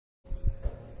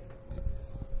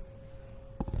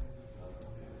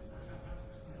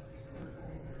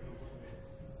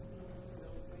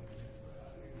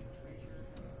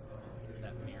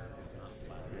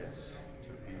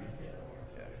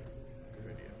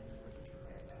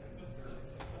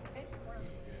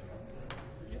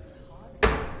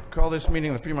Call this meeting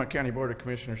of the Fremont County Board of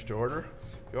Commissioners to order.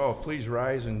 You all please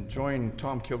rise and join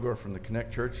Tom Kilgore from the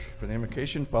Connect Church for the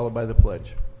invocation, followed by the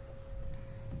pledge.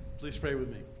 Please pray with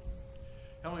me.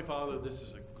 Heavenly Father, this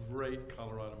is a great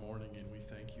Colorado morning, and we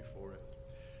thank you for it.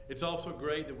 It's also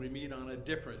great that we meet on a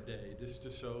different day, just to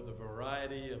show the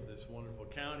variety of this wonderful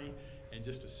county and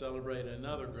just to celebrate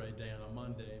another great day on a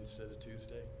Monday instead of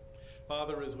Tuesday.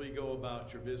 Father, as we go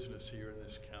about your business here in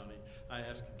this county, I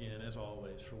ask again, as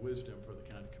always, for wisdom for the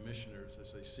county commissioners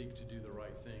as they seek to do the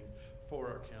right thing for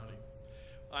our county.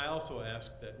 I also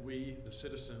ask that we, the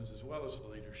citizens, as well as the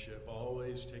leadership,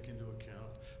 always take into account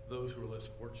those who are less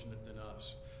fortunate than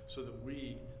us, so that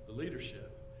we, the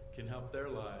leadership, can help their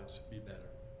lives be better.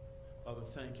 Father,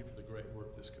 thank you for the great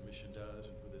work this commission does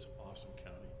and for this awesome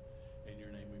county. In your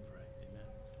name we pray. Amen.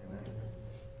 Amen.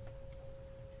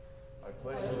 I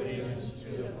pledge allegiance to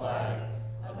the flag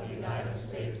of the United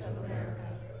States of America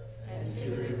and to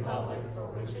the republic for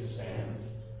which it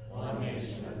stands, one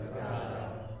nation under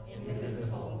God,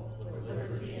 indivisible, with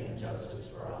liberty and justice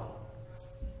for all.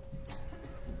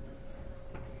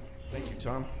 Thank you,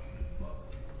 Tom.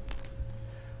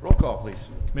 Roll call, please.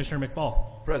 Commissioner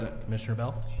McFall. Present. Commissioner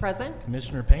Bell. Present.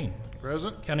 Commissioner Payne.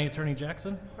 Present. County Attorney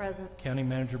Jackson. Present. County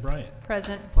Manager Bryant.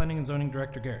 Present. Planning and Zoning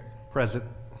Director Garrett. Present.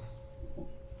 A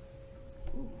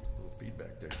little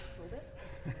feedback there. A little bit.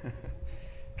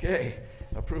 Okay,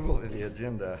 approval of the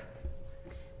agenda.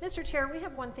 Mr. Chair, we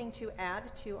have one thing to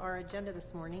add to our agenda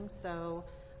this morning. So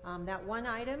that one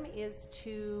item is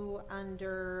to,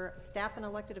 under staff and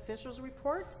elected officials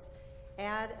reports,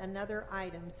 add another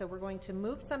item. So we're going to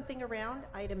move something around.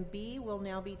 Item B will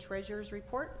now be treasurer's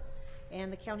report,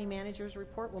 and the county manager's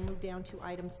report will move down to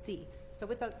item C. So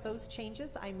with those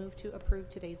changes, I move to approve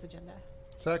today's agenda.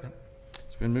 Second.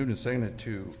 It's been moved and seconded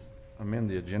to amend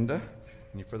the agenda.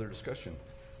 Any further discussion?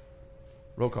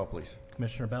 Roll call, please.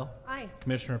 Commissioner Bell. Aye.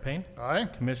 Commissioner Payne. Aye.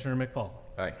 Commissioner McFall.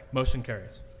 Aye. Motion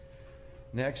carries.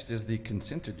 Next is the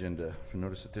consent agenda. For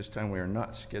notice at this time, we are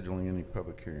not scheduling any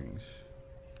public hearings.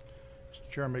 Mr.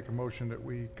 Chair, I make a motion that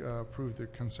we approve the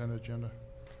consent agenda.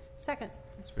 Second.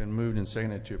 It's been moved and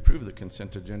seconded to approve the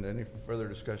consent agenda. Any further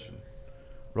discussion?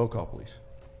 Roll call, please.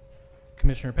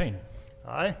 Commissioner Payne.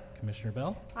 Aye. Commissioner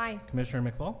Bell. Aye. Commissioner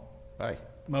McFall. Aye.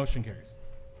 Motion carries.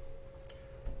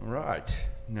 All right.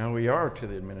 Now we are to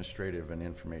the administrative and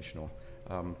informational.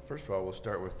 First of all, we'll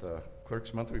start with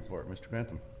Clerk's Monthly Report. Mr.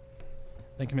 Grantham.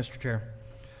 Thank you, Mr. Chair.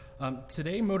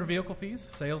 Today, motor vehicle fees,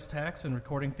 sales tax, and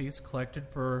recording fees collected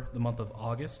for the month of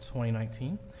August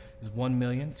 2019 is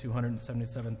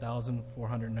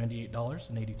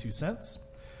 $1,277,498.82.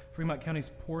 Fremont County's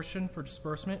portion for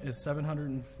disbursement is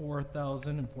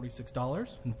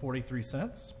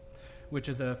 $704,046.43, which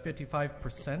is a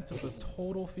 55% of the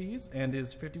total fees and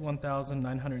is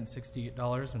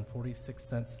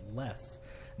 $51,968.46 less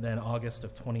than August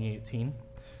of 2018.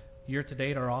 Year to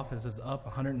date, our office is up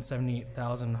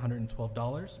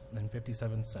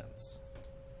 $178,112.57.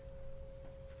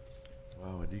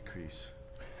 Wow, a decrease.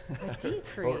 A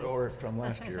decrease. or from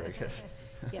last year, I guess.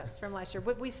 Yes, from last year.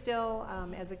 But we still,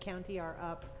 as a county, are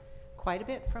up quite a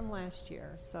bit from last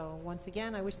year. So once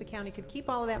again, I wish the county could keep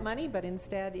all of that money, but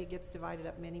instead it gets divided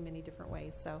up many, many different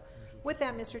ways. So with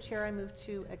that, Mr. Chair, I move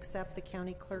to accept the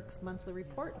county clerk's monthly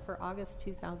report for August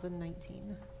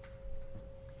 2019.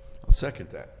 I'll second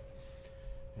that.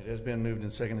 It has been moved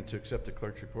and seconded to accept the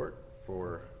clerk's report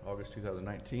for August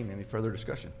 2019. Any further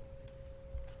discussion?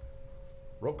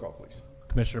 Roll call, please.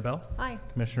 Commissioner Bell. Aye.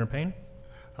 Commissioner Payne.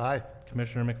 Aye.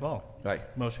 Commissioner McFall. Aye.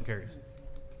 Motion carries.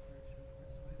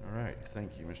 All right.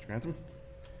 Thank you, Mr. Grantham.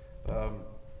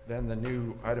 Then the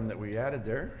new item that we added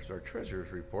there is our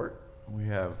treasurer's report. We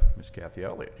have Miss Kathy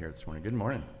Elliott here this morning. Good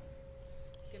morning.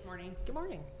 Good morning. Good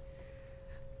morning.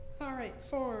 All right,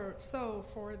 for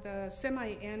the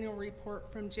semi-annual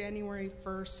report from January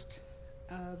 1st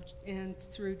and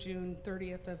through June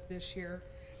 30th of this year,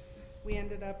 we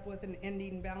ended up with an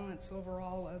ending balance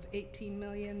overall of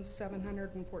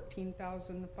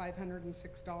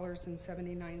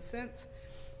 $18,714,506.79,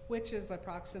 which is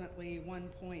approximately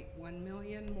 $1.1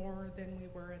 million more than we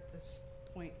were at this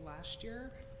point last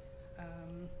year.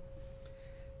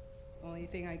 Only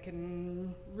thing I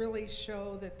can really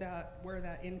show where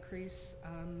that increase,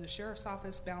 the sheriff's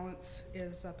office balance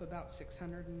is up about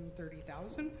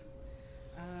 $630,000,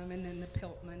 and then the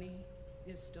PILT money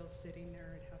is still sitting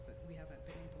there. We haven't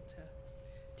been able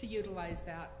to utilize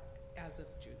that as of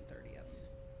June 30th.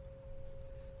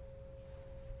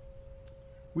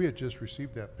 We had just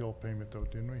received that bill payment, though,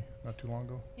 didn't we? Not too long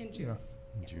ago? In June. Yeah.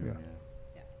 In June, Yeah.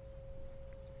 Yeah.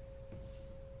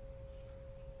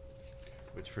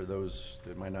 Which for those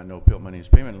that might not know, PILT money is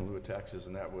payment in lieu of taxes,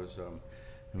 and that was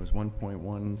It was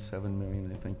 1.17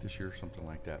 million, I think, this year, something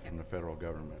like that, from the federal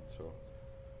government. So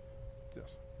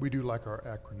Yes. We do like our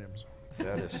acronyms.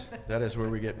 that is where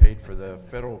we get paid for the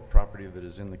federal property that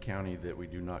is in the county that we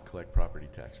do not collect property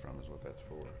tax from, is what that's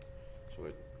for. So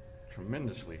it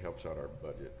tremendously helps out our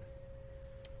budget.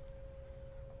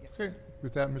 Okay,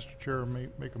 with that, Mr. Chair,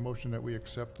 make a motion that we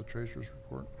accept the treasurer's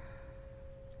report.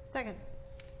 Second.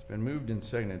 It's been moved and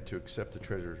seconded to accept the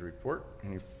treasurer's report.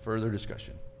 Any further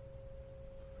discussion?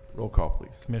 Roll call,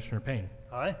 please. Commissioner Payne.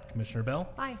 Aye. Commissioner Bell.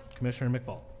 Aye. Commissioner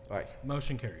McFall. Aye.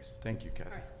 Motion carries. Thank you, Kathy.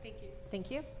 All right, thank you.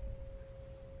 Thank you.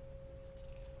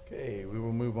 Okay, we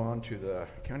will move on to the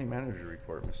county manager's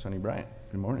report. Ms. Sunny Bryant,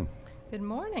 good morning. Good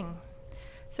morning.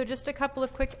 So just a couple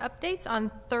of quick updates. On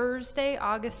Thursday,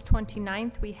 August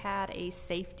 29th, we had a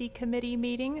safety committee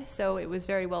meeting. So it was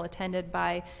very well attended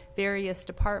by various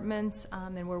departments,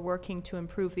 and we're working to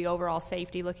improve the overall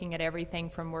safety, looking at everything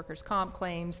from workers' comp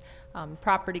claims,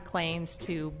 property claims,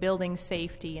 to building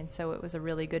safety. And so it was a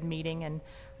really good meeting, and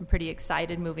I'm pretty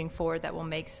excited moving forward that we'll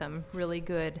make some really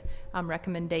good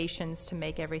recommendations to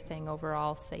make everything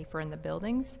overall safer in the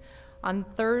buildings. On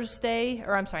Tuesday,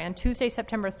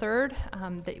 September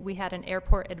 3rd, we had an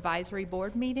airport advisory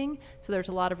board meeting. So there's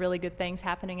a lot of really good things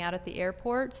happening out at the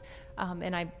airport.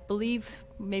 And I believe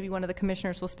maybe one of the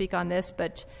commissioners will speak on this,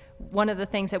 but one of the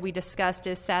things that we discussed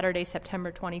is Saturday,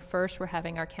 September 21st, we're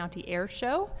having our county air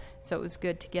show. So it was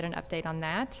good to get an update on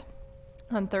that.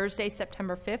 On Thursday,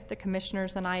 September 5th, the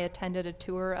commissioners and I attended a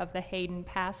tour of the Hayden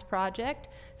Pass project.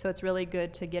 So it's really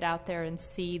good to get out there and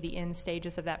see the end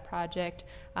stages of that project.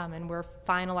 And we're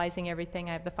finalizing everything.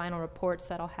 I have the final reports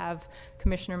that I'll have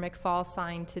Commissioner McFall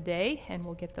sign today, and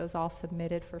we'll get those all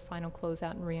submitted for final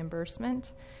closeout and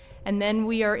reimbursement. And then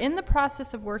we are in the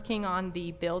process of working on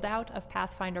the build out of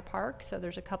Pathfinder Park. So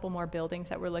there's a couple more buildings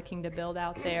that we're looking to build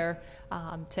out there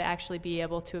to actually be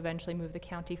able to eventually move the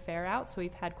county fair out. So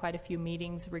we've had quite a few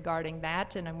meetings regarding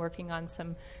that, and I'm working on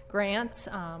some grants,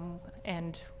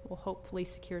 and we'll hopefully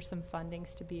secure some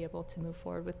fundings to be able to move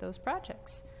forward with those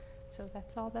projects. So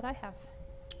that's all that I have.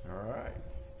 All right,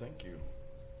 thank you.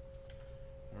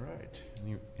 All right,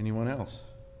 anyone else?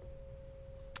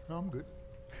 No, I'm good.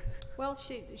 Well,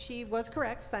 she was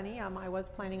correct, Sunny. I was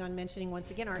planning on mentioning once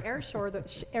again our air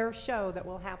show that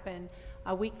will happen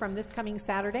a week from this coming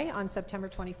Saturday on September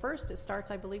 21st. It starts,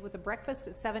 I believe, with a breakfast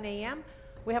at 7 a.m.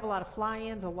 We have a lot of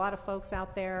fly-ins, a lot of folks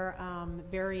out there,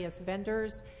 various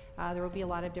vendors. There will be a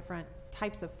lot of different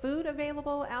types of food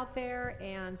available out there,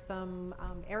 and some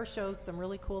air shows, some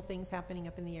really cool things happening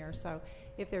up in the air. So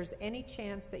if there's any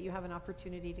chance that you have an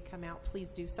opportunity to come out,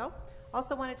 please do so.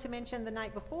 Also wanted to mention the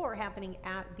night before happening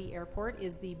at the airport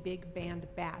is the Big Band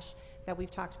Bash that we've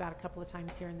talked about a couple of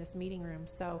times here in this meeting room.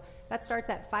 So that starts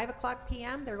at 5 o'clock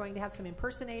p.m. They're going to have some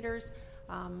impersonators,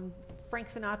 Frank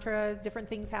Sinatra, different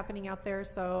things happening out there.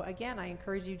 So again, I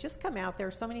encourage you, just come out. There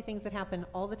are so many things that happen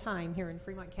all the time here in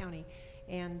Fremont County,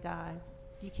 and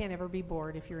you can't ever be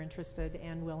bored if you're interested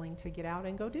and willing to get out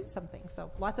and go do something. So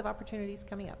lots of opportunities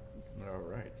coming up. All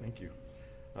right, thank you.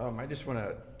 I just want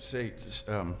to say,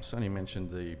 Sonny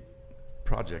mentioned the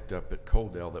project up at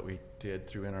Coaldale that we did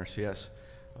through NRCS.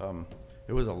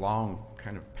 It was a long,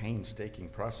 kind of painstaking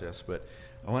process, but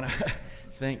I want to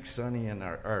thank Sonny and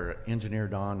our engineer,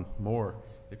 Don Moore.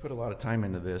 They put a lot of time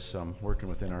into this, working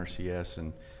with NRCS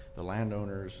and the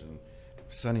landowners, and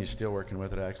Sonny's still working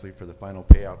with it actually for the final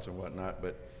payouts and whatnot,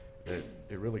 but it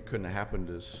really couldn't have happened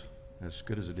as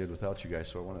good as it did without you guys,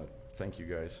 so I want to thank you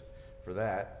guys for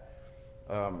that.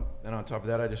 And on top of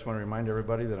that, I just want to remind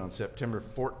everybody that on September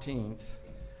 14th,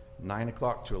 9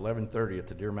 o'clock to 11:30 at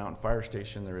the Deer Mountain Fire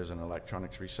Station, there is an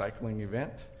electronics recycling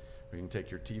event where you can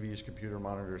take your TVs, computer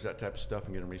monitors, that type of stuff,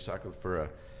 and get them recycled for a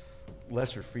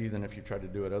lesser fee than if you tried to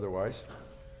do it otherwise.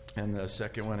 And the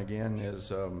second one again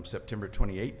is September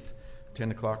 28th,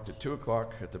 10 o'clock to 2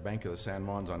 o'clock at the Bank of the San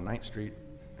Juans on 9th Street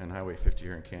and Highway 50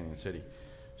 here in Canyon City.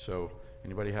 So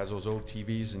anybody has those old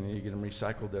TVs and you need to get them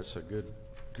recycled, that's a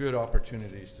good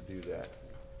opportunities to do that.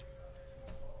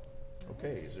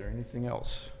 Okay, is there anything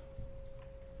else?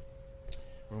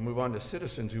 We'll move on to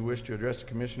citizens who wish to address the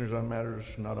commissioners on matters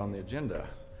not on the agenda.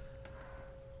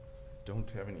 Don't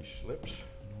have any slips.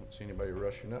 I don't see anybody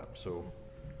rushing up, so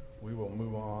we will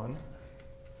move on.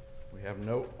 We have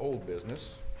no old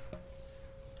business.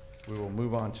 We will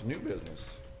move on to new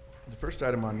business. The first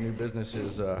item on new business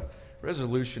is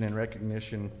resolution in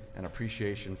recognition and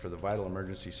appreciation for the vital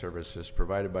emergency services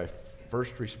provided by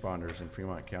first responders in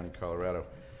Fremont County, Colorado.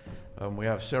 We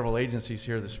have several agencies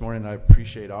here this morning. I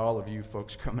appreciate all of you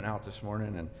folks coming out this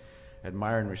morning and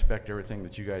admire and respect everything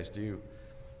that you guys do.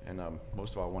 And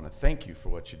most of all, I want to thank you for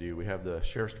what you do. We have the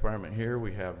Sheriff's Department here.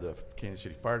 We have the Kansas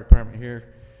City Fire Department here.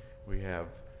 We have,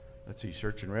 let's see,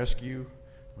 Search and Rescue.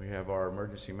 We have our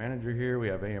emergency manager here. We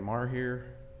have AMR here.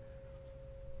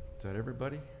 Is that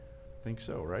everybody? I think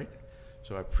so, right?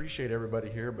 So I appreciate everybody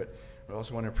here, but I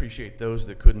also want to appreciate those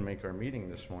that couldn't make our meeting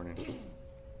this morning.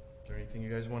 Is there anything you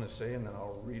guys want to say? And then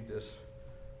I'll read this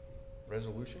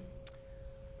resolution.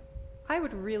 I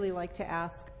would really like to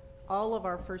ask all of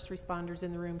our first responders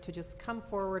in the room to just come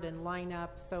forward and line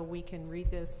up so we can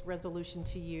read this resolution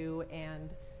to you, and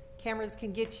cameras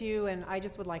can get you, and I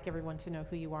just would like everyone to know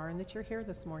who you are and that you're here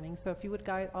this morning. So if you would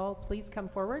all please come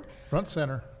forward. Front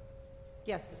center.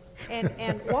 Yes,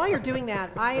 and while you're doing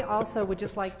that, I also would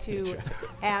just like to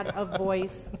add a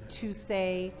voice to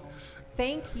say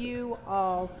thank you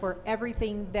all for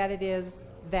everything that it is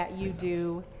that you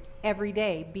do every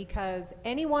day, because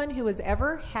anyone who has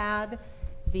ever had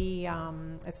the,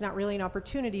 it's not really an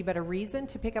opportunity, but a reason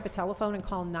to pick up a telephone and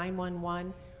call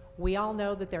 911, we all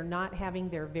know that they're not having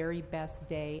their very best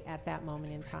day at that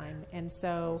moment in time. And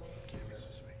so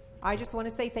I just want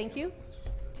to say thank you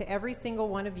to every single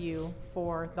one of you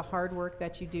for the hard work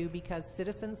that you do, because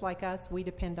citizens like us, we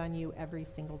depend on you every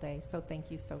single day. So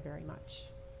thank you so very much.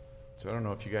 So I don't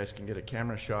know if you guys can get a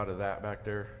camera shot of that back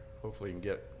there. Hopefully you can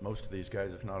get most of these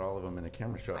guys, if not all of them, in a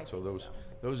camera shot. So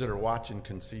those that are watching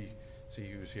can see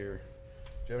who's here.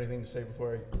 Do you have anything to say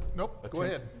before I Nope, go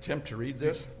ahead. attempt to read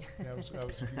this? Yeah,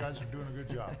 you guys are doing a good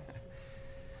job.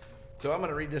 So I'm going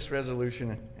to read this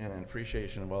resolution in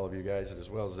appreciation of all of you guys, as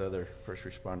well as the other first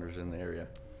responders in the area.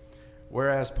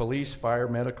 Whereas police, fire,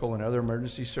 medical, and other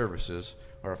emergency services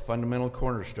are a fundamental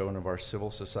cornerstone of our civil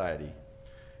society,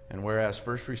 and whereas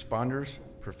first responders,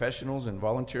 professionals, and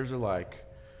volunteers alike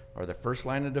are the first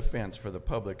line of defense for the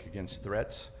public against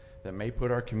threats that may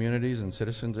put our communities and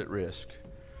citizens at risk,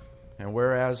 and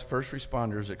whereas first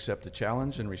responders accept the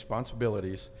challenge and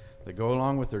responsibilities that go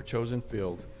along with their chosen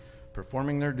field,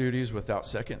 performing their duties without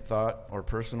second thought or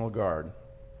personal guard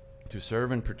to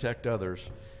serve and protect others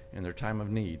in their time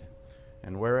of need,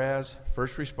 and whereas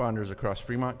first responders across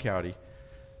Fremont County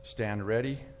stand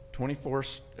ready 24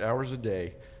 hours a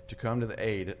day to come to the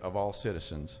aid of all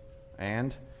citizens,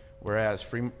 and whereas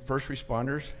first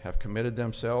responders have committed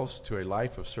themselves to a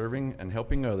life of serving and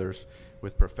helping others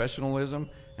with professionalism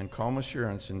and calm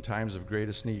assurance in times of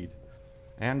greatest need,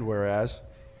 and whereas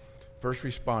first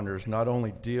responders not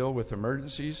only deal with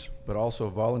emergencies, but also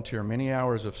volunteer many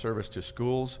hours of service to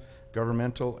schools,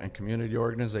 governmental, and community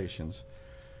organizations,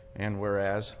 and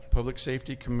whereas public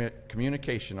safety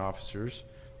communication officers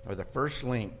are the first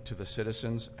link to the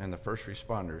citizens and the first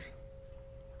responders.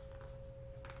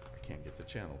 Can't get the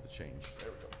channel to change.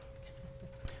 There we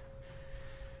go.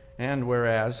 And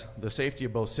whereas the safety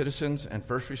of both citizens and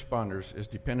first responders is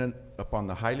dependent upon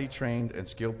the highly trained and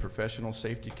skilled professional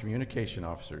safety communication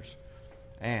officers,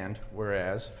 and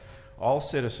whereas all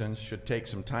citizens should take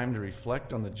some time to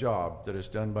reflect on the job that is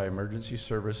done by emergency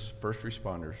service first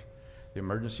responders, the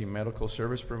emergency medical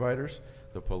service providers,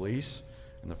 the police,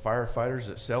 and the firefighters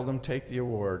that seldom take the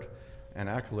award and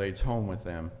accolades home with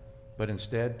them, but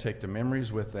instead take the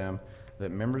memories with them that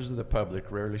members of the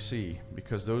public rarely see,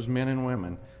 because those men and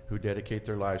women who dedicate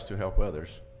their lives to help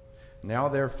others. Now,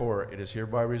 therefore, it is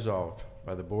hereby resolved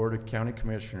by the Board of County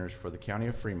Commissioners for the County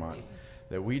of Fremont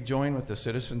that we join with the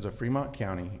citizens of Fremont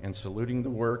County in saluting the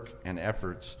work and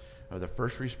efforts of the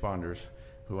first responders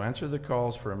who answer the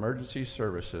calls for emergency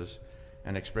services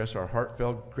and express our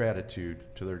heartfelt gratitude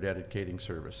to their dedicating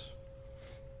service.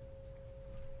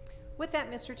 With that,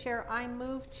 Mr. Chair, I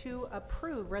move to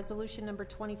approve Resolution Number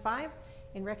 25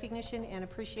 in recognition and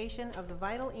appreciation of the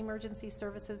vital emergency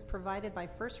services provided by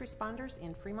first responders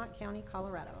in Fremont County,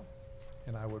 Colorado.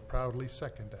 And I would proudly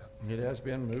second that. It has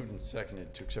been moved and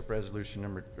seconded to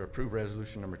approve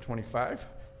resolution number 25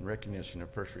 in recognition of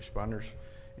first responders.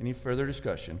 Any further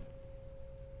discussion?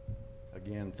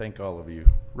 Again, thank all of you.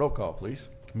 Roll call, please.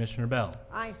 Commissioner Bell.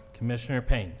 Aye. Commissioner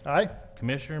Payne. Aye.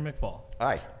 Commissioner McFall.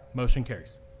 Aye. Motion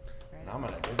carries. And I'm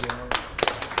going to give you another.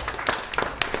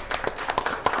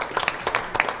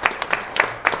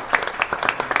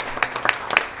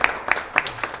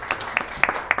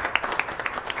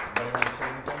 Anybody want to say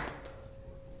anything?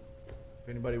 If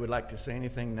anybody would like to say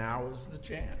anything, now is the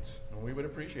chance, and we would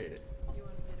appreciate it.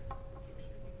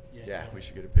 Yeah, we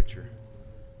should get a picture.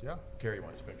 Yeah. Carrie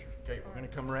wants a picture. Okay, we're going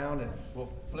to come around and we'll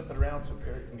flip it around so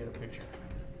Carrie can get a picture.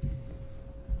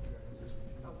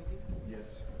 Oh, we do?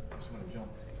 Yes. I just want to jump.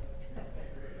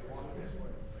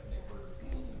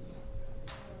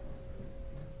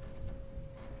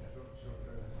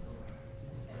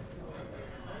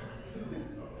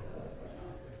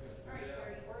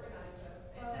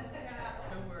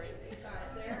 Don't worry.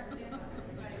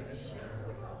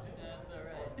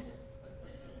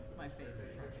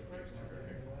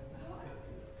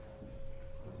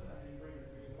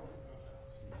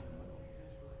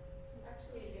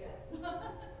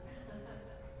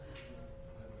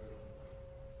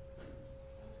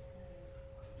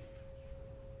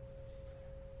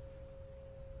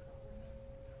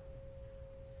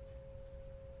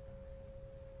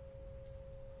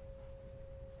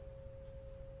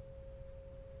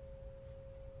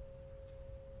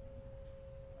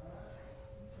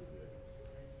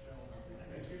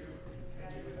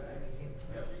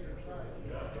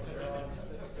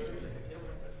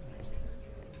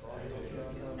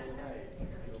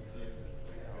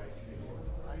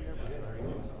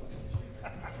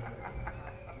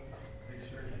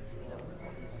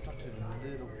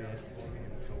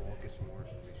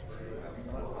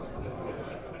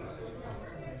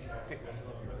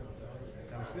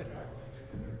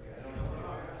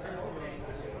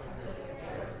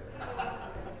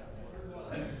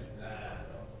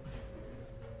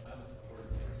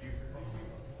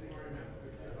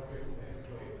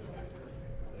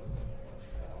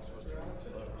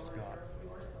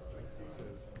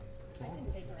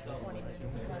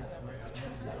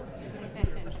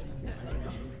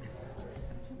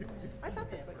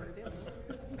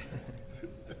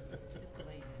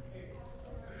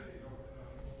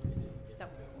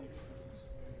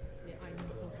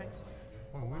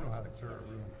 Oh, we know how to clear a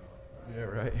room. Yeah,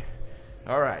 right.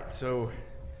 All right, so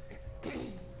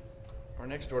our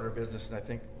next order of business, and I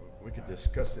think we could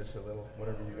discuss this a little,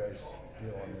 whatever you guys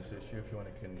feel on this issue, if you want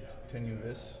to continue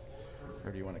this,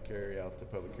 or do you want to carry out the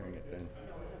public hearing it then?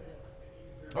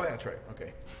 Oh, that's right,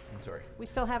 okay, I'm sorry. We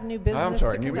still have new business I'm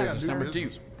sorry, to new conduct. business New number 2.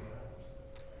 business.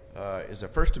 Is a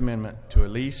First Amendment to a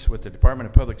lease with the Department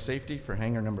of Public Safety for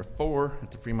hangar number 4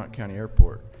 at the Fremont County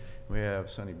Airport. We have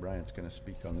Sonny Bryant's going to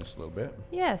speak on this a little bit.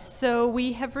 Yes, so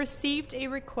we have received a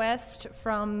request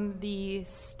from the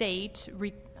state.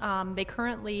 They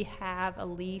currently have a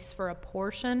lease for a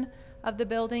portion of the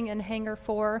building in Hangar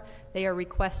 4. They are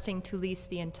requesting to lease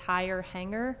the entire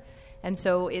hangar. And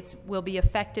so it will be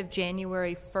effective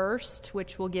January 1st,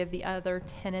 which will give the other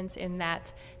tenants in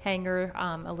that hangar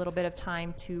a little bit of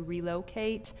time to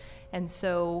relocate. And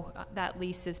so that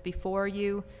lease is before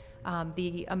you.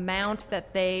 The amount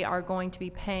that they are going to be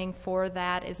paying for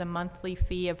that is a monthly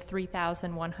fee of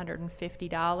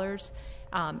 $3,150,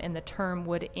 and the term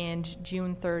would end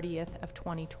June 30th of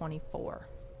 2024.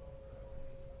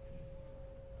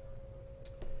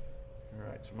 All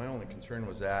right, so my only concern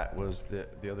was the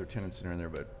other tenants that are in there,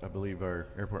 but I believe our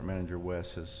airport manager,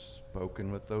 Wes, has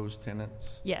spoken with those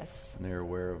tenants, Yes, and they're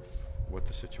aware of what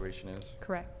the situation is.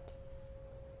 correct.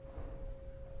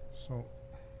 So,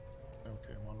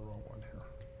 okay, I'm on the wrong one here.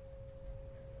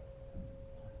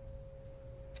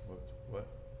 What?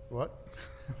 What?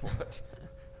 What?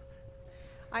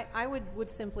 I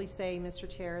would simply say, Mr.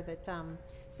 Chair, that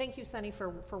thank you, Sonny,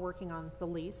 for working on the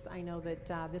lease. I know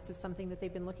that this is something that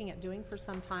they've been looking at doing for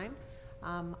some time.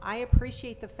 I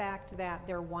appreciate the fact that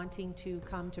they're wanting to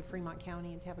come to Fremont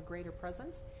County and to have a greater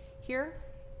presence here.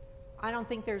 I don't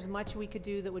think there's much we could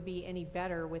do that would be any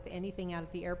better with anything out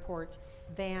at the airport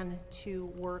than to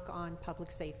work on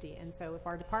public safety. And so if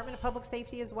our Department of Public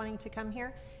Safety is wanting to come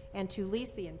here and to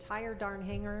lease the entire darn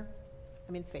hangar,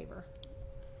 I'm in favor.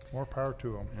 More power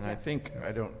to them. And I think,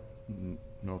 I don't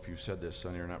know if you've said this,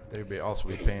 Sonny, or not, but they'd also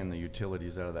be paying the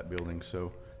utilities out of that building,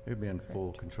 so they'd be in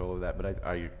full control of that. But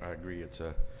I agree, it's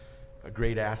a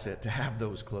great asset to have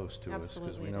those close to us,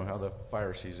 because we Absolutely know it how is. the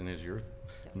fire season is. Yes.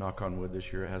 Knock on wood,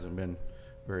 this year it hasn't been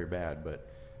very bad, but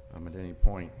at any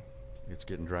point, it's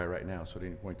getting dry right now, so at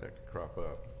any point that could crop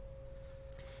up.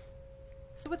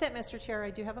 So with that, Mr. Chair, I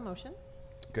do have a motion.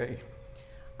 Okay,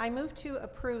 I move to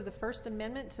approve the First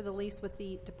Amendment to the lease with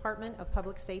the Department of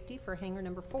Public Safety for hangar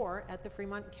number 4 at the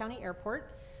Fremont County Airport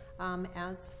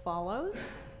as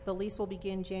follows. The lease will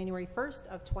begin January 1st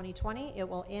of 2020. It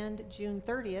will end June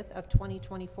 30th of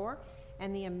 2024,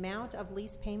 and the amount of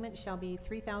lease payment shall be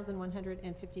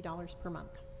 $3,150 per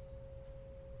month.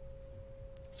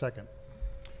 Second.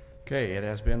 okay, it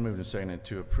has been moved and seconded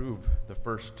to approve the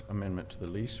First Amendment to the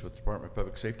lease with the Department of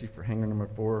Public Safety for hangar number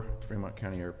 4 at the Fremont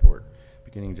County Airport,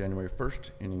 beginning January 1st,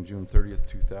 ending June 30th,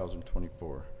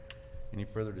 2024. Any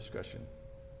further discussion?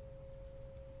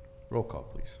 Roll call,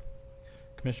 please.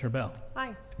 Commissioner Bell,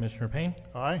 Aye. Commissioner Payne,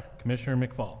 Aye. Commissioner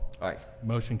McFall. Aye.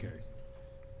 Motion carries.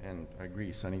 And I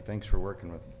agree, Sonny, thanks for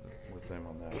working with them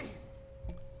on that.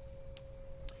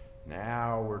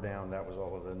 Now we're down, that was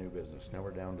all of the new business. Now we're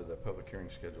down to the public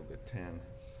hearing scheduled at 10,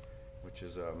 which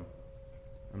is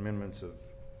amendments of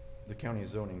the county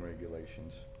zoning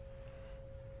regulations.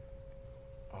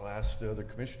 I'll ask the other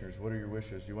commissioners, what are your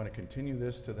wishes? Do you want to continue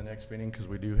this to the next meeting? Because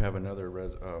we do have another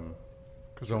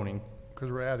zoning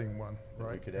Because we're adding one, that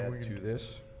right? we could And add to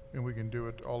this. And we can do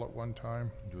it all at one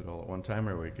time. Do it all at one time,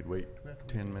 or we could wait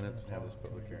 10 minutes and have this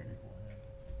public hearing.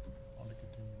 On the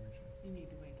continuation. You need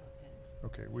to wait till 10.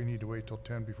 Okay, we need to wait till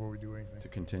 10 before we do anything. To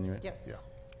continue it? Yes. Yeah.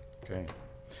 Okay.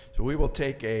 So we will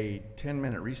take a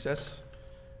 10-minute recess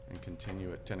and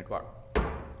continue at 10 o'clock.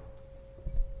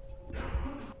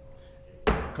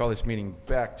 Call this meeting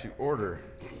back to order.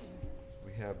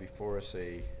 We have before us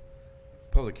a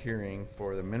public hearing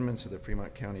for the amendments of the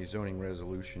Fremont County zoning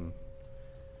resolution.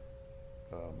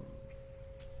 I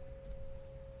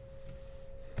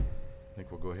think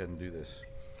we'll go ahead and do this.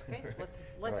 Okay, let's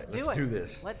All right, do it. let's do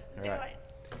this. Let's All do right.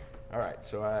 it. All right,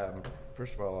 so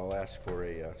first of all, I'll ask for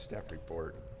a staff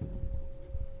report.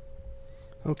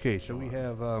 Okay, so we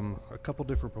have a couple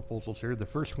different proposals here. The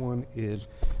first one is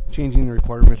changing the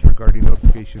requirements regarding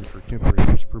notification for temporary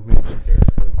use permits.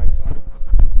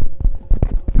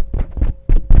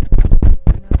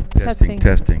 Testing,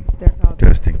 testing, There, oh,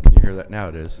 testing. Can you hear that? Now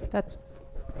it is. that's,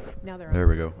 now they're There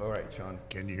we go. All right, Sean.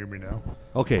 Can you hear me now?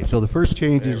 Okay, so the first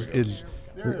change There is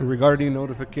we go. regarding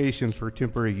notifications for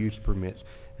temporary use permits.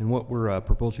 And what we're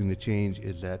proposing to change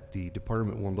is that the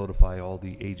department will notify all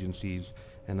the agencies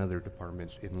and other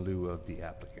departments in lieu of the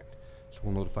applicant. So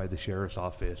we'll notify the sheriff's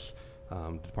office,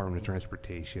 Department of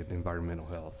Transportation, Environmental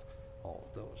Health, all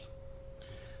of those.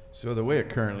 So the way it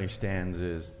currently stands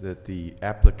is that the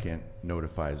applicant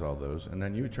notifies all those, and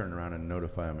then you turn around and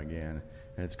notify them again.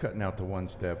 And it's cutting out the one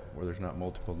step where there's not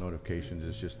multiple notifications,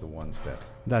 it's just the one step.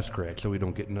 That's correct. So we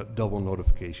don't get double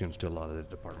notifications to a lot of the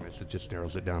departments. It just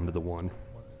narrows it down to the one.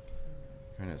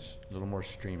 Kind of a little more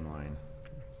streamlined.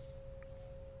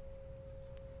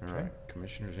 All Okay. right,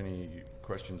 commissioners, any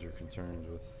questions or concerns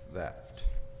with that?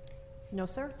 No,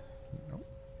 sir?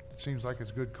 It seems like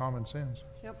it's good common sense.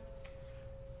 Yep.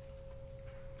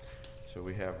 So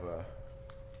we have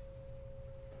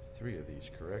 3 of these,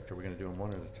 correct? Are we going to do them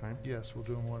one at a time? Yes, we'll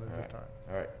do them one All at right. a time.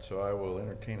 All right, so I will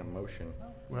entertain a motion.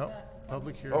 Well,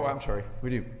 public hearing. Oh, I'm sorry,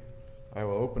 we do. I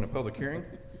will open a public hearing.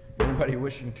 Anybody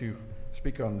wishing to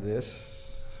speak on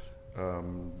this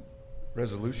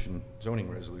resolution, zoning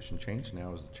resolution change,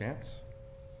 now is the chance.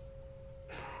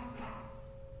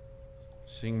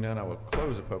 Seeing none, I will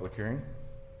close the public hearing.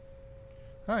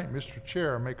 All right, Mr.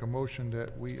 Chair, I make a motion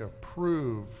that we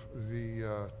approve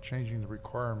the changing the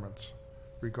requirements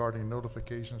regarding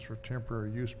notifications for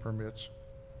temporary use permits.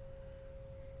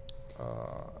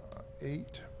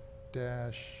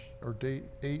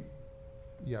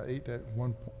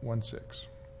 8-116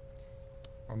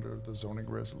 under the zoning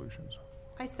resolutions.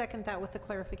 I second that with the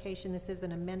clarification, this is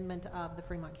an amendment of the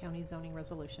Fremont County zoning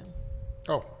resolution.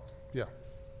 Oh, yeah.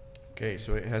 Okay,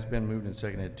 so it has been moved and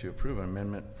seconded to approve an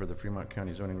amendment for the Fremont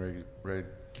County zoning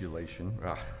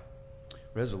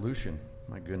resolution,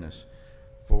 my goodness,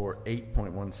 for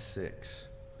 8.16.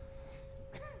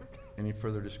 Any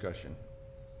further discussion?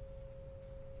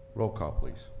 Roll call,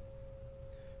 please.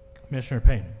 Commissioner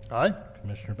Payne. Aye?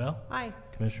 Commissioner Bell. Aye.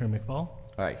 Commissioner McFall.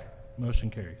 Aye. Motion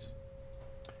carries.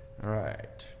 All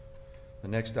right. The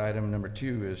next item, number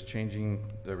 2, is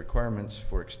changing the requirements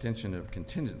for extension of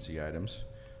contingency items.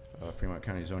 Fremont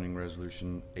County zoning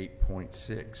resolution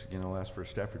 8.6. Again, I'll ask for a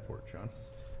staff report, John.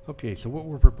 Okay, so what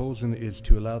we're proposing is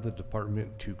to allow the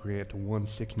department to grant 1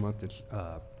 6-month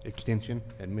extension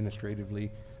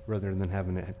administratively rather than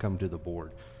having it come to the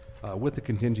board. With the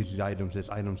contingency items, it's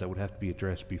items that would have to be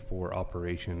addressed before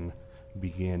operation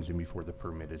begins and before the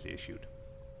permit is issued.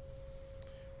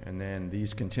 And then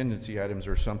these contingency items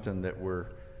are something that were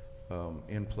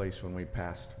in place when we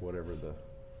passed whatever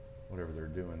they're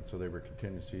doing. So they were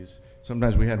contingencies.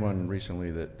 Sometimes we had one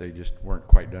recently that they just weren't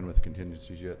quite done with the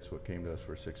contingencies yet, so it came to us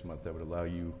for 6 months. That would allow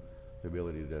you the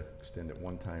ability to extend it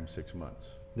one time 6 months.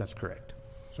 That's correct.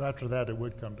 So after that, it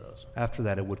would come to us. After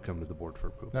that, it would come to the board for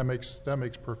approval. That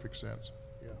makes perfect sense.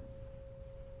 Yeah.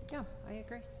 Yeah, I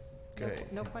agree. Okay.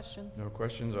 No questions. No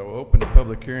questions. I will open the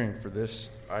public hearing for this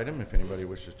item. If anybody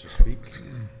wishes to speak,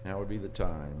 now would be the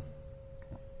time.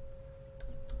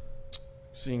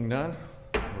 Seeing none,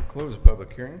 we'll close the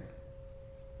public hearing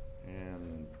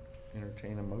and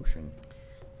entertain a motion.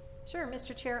 Sure,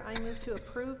 Mr. Chair, I move to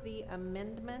approve the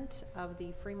amendment of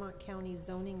the Fremont County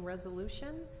zoning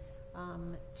resolution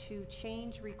to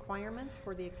change requirements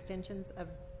for the extensions of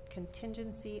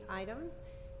contingency item,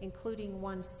 including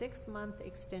 1 6-month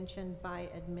extension by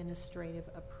administrative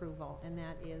approval, and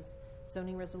that is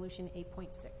zoning resolution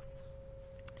 8.6.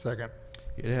 Second.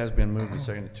 It has been moved and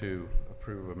seconded to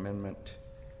approve amendment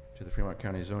to the Fremont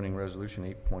County zoning resolution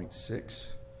 8.6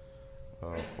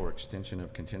 for extension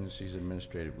of contingencies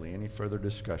administratively. Any further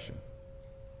discussion?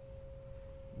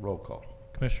 Roll call.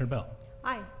 Commissioner Bell.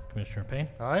 Aye. Commissioner Payne.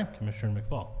 Aye? Commissioner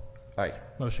McFall. Aye.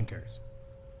 Motion carries.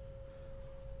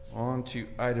 On to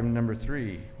item number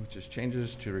 3, which is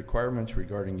changes to requirements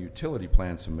regarding utility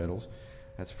plan submittals.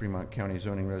 That's Fremont County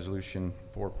zoning resolution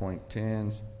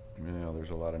 4.10. Well, there's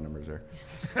a lot of numbers there.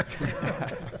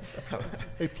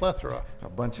 A plethora. A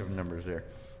bunch of numbers there.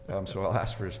 So I'll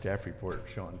ask for a staff report.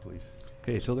 Sean, please.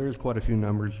 Okay, so there is quite a few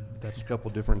numbers. That's a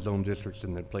couple different zone districts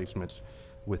and their placements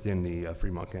within the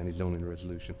Fremont County zoning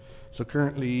resolution. So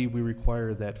currently, we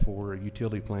require that for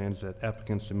utility plans, that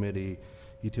applicants submit a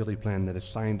utility plan that is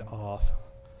signed off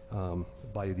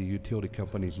by the utility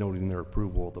companies noting their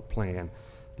approval of the plan.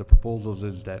 The proposal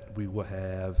is that we will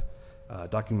have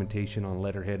documentation on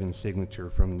letterhead and signature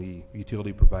from the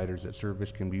utility providers that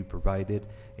service can be provided,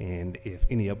 and if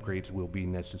any upgrades will be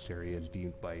necessary as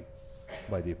deemed by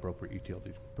the appropriate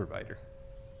utility provider.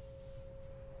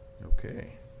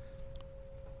 Okay.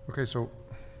 Okay, so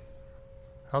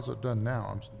how's it done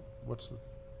now?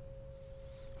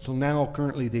 So now,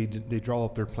 currently, they draw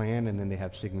up their plan, and then they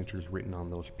have signatures written on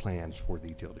those plans for the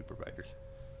utility providers.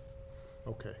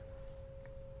 Okay.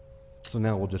 So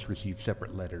now we'll just receive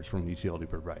separate letters from the utility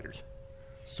providers.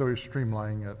 So you're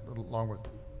streamlining it along with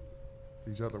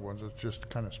these other ones. It's just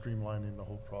kind of streamlining the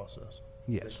whole process.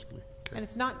 Yes. Basically. Okay. And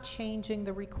it's not changing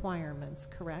the requirements,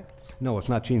 correct? No, it's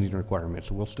not changing the requirements.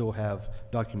 We'll still have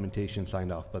documentation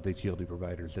signed off by the utility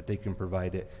providers that they can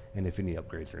provide it, and if any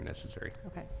upgrades are necessary.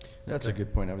 Okay. That's a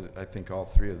good point. I think all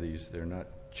three of these, they're not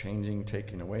changing,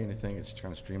 taking away anything. It's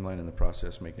kind of streamlining the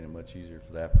process, making it much easier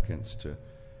for the applicants to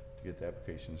get the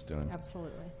applications done.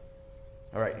 Absolutely.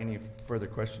 All right, any further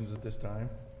questions at this time?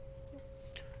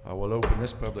 We'll open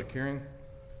this public hearing.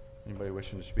 Anybody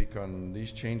wishing to speak on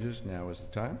these changes, now is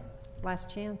the time.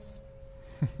 Last chance.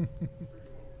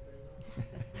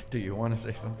 Do you want to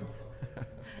say something?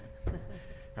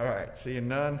 All right, seeing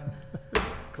none,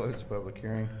 close the public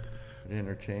hearing and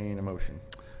entertain a motion.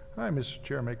 Hi, Mr.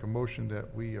 Chair, make a motion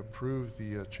that we approve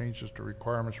the changes to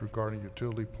requirements regarding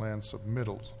utility plan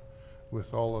submittals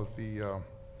with all of the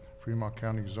Fremont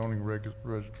County zoning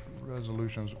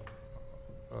resolutions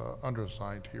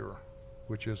undersigned here,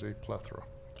 which is a plethora.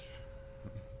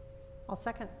 I'll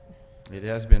second. It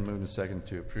has been moved and seconded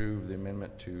to approve the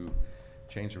amendment to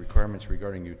change the requirements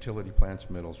regarding utility plan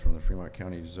submittals from the Fremont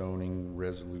County zoning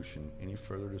resolution. Any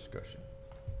further discussion?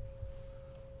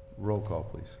 Roll call,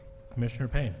 please. Commissioner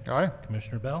Payne. Aye?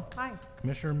 Commissioner Bell. Aye.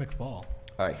 Commissioner McFall.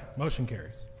 Aye. Motion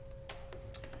carries.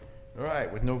 All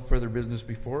right, with no further business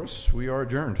before us, we are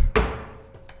adjourned.